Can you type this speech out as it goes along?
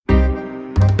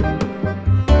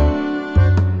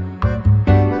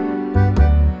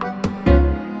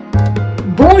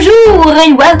Bonjour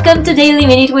and welcome to Daily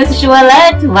Minute with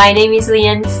Joëlette. My name is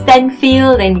Leanne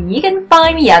Stanfield and you can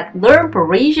find me at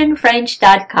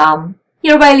learnparisianfrench.com.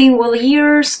 Your bilingual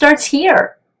year starts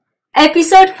here.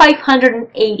 Episode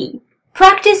 580.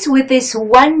 Practice with this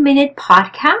 1-minute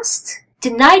podcast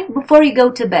tonight before you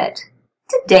go to bed.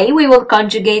 Today we will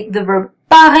conjugate the verb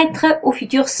paraître au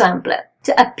futur simple,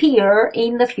 to appear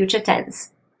in the future tense.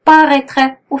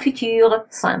 Paraître au futur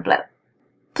simple.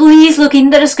 Please look in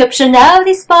the description of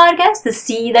this podcast to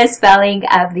see the spelling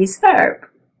of this verb.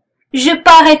 Je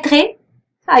paraîtrai,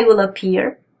 I will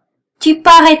appear. Tu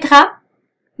paraîtras,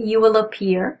 you will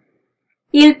appear.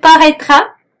 Il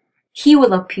paraîtra, he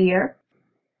will appear.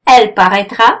 Elle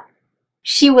paraîtra,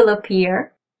 she will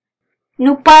appear.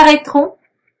 Nous paraîtrons,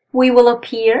 we will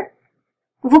appear.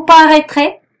 Vous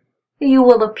paraîtrez, you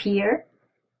will appear.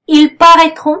 Ils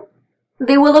paraîtront,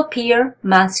 they will appear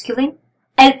masculine.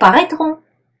 Elles paraîtront,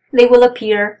 they will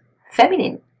appear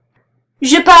feminine.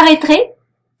 Je paraîtrai,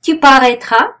 tu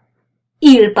paraîtras,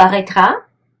 il paraîtra,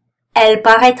 elle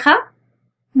paraîtra,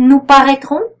 nous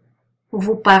paraîtrons,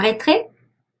 vous paraîtrez,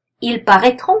 ils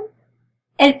paraîtront,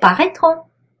 elles paraîtront.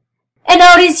 And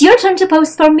now it is your turn to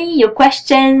post for me your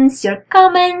questions, your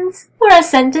comments, or a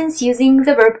sentence using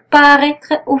the verb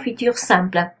paraître au futur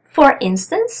simple. For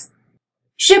instance,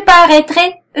 je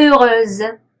paraîtrai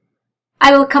heureuse.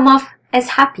 I will come off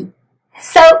as happy.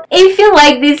 So, if you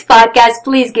like this podcast,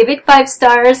 please give it 5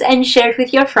 stars and share it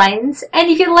with your friends.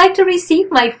 And if you'd like to receive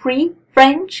my free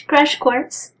French crash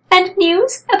course and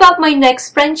news about my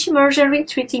next French immersion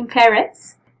retreat in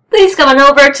Paris, please come on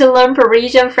over to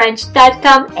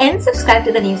learnparisianfrench.com and subscribe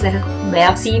to the newsletter.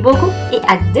 Merci beaucoup et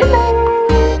à demain!